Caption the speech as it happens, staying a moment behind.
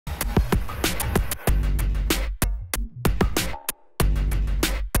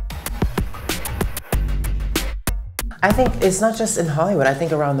I think it's not just in Hollywood, I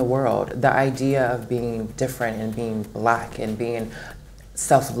think around the world. The idea of being different and being black and being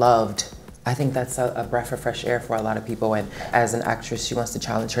self-loved, I think that's a breath of fresh air for a lot of people. And as an actress, she wants to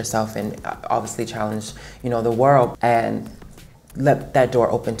challenge herself and obviously challenge, the world, and let that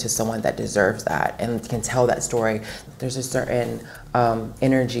door open to someone that deserves that and can tell that story. There's a certain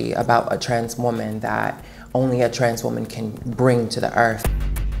energy about a trans woman that only a trans woman can bring to the earth.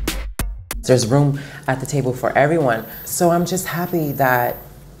 There's room at the table for everyone. So I'm just happy that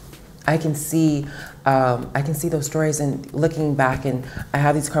I can see those stories, and looking back, and I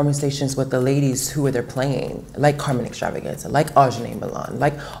have these conversations with the ladies who they're playing, like Carmen Extravaganza, like Ajane Milan,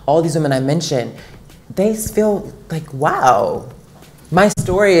 like all these women I mentioned. They feel like, wow, my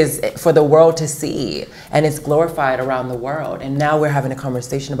story is for the world to see, and it's glorified around the world. And now we're having a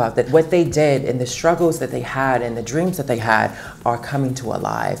conversation about that. What they did and the struggles that they had and the dreams that they had are coming to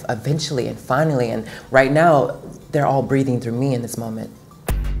alive eventually and finally. And right now, they're all breathing through me in this moment.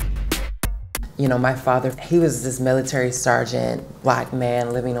 My father, he was this military sergeant, black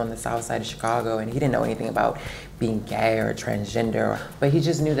man living on the south side of Chicago, and he didn't know anything about being gay or transgender, but he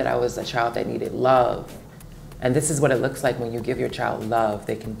just knew that I was a child that needed love. And this is what it looks like when you give your child love.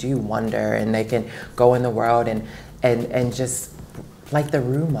 They can do wonder, and they can go in the world and just light the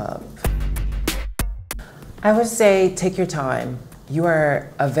room up. I would say take your time. You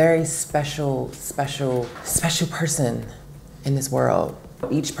are a very special person in this world.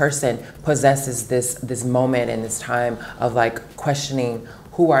 Each person possesses this moment and this time of questioning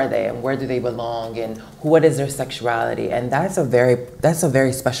who are they and where do they belong and what is their sexuality, and that's a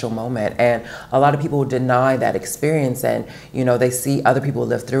very special moment. And a lot of people deny that experience, and they see other people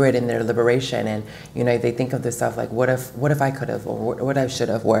live through it in their liberation, and they think of themselves like, what if I could have, or what I should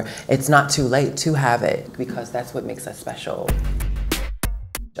have, or it's not too late to have it, because that's what makes us special.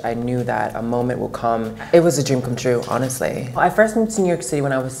 I knew that a moment will come. It was a dream come true, honestly. I first moved to New York City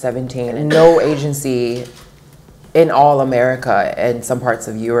when I was 17, and no agency in all America and some parts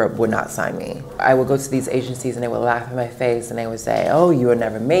of Europe would not sign me. I would go to these agencies and they would laugh in my face, and they would say, oh, you will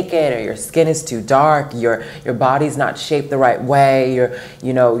never make it, or your skin is too dark, your body's not shaped the right way,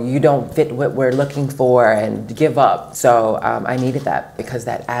 you don't fit what we're looking for, and give up. So I needed that, because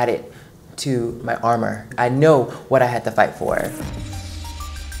that added to my armor. I know what I had to fight for.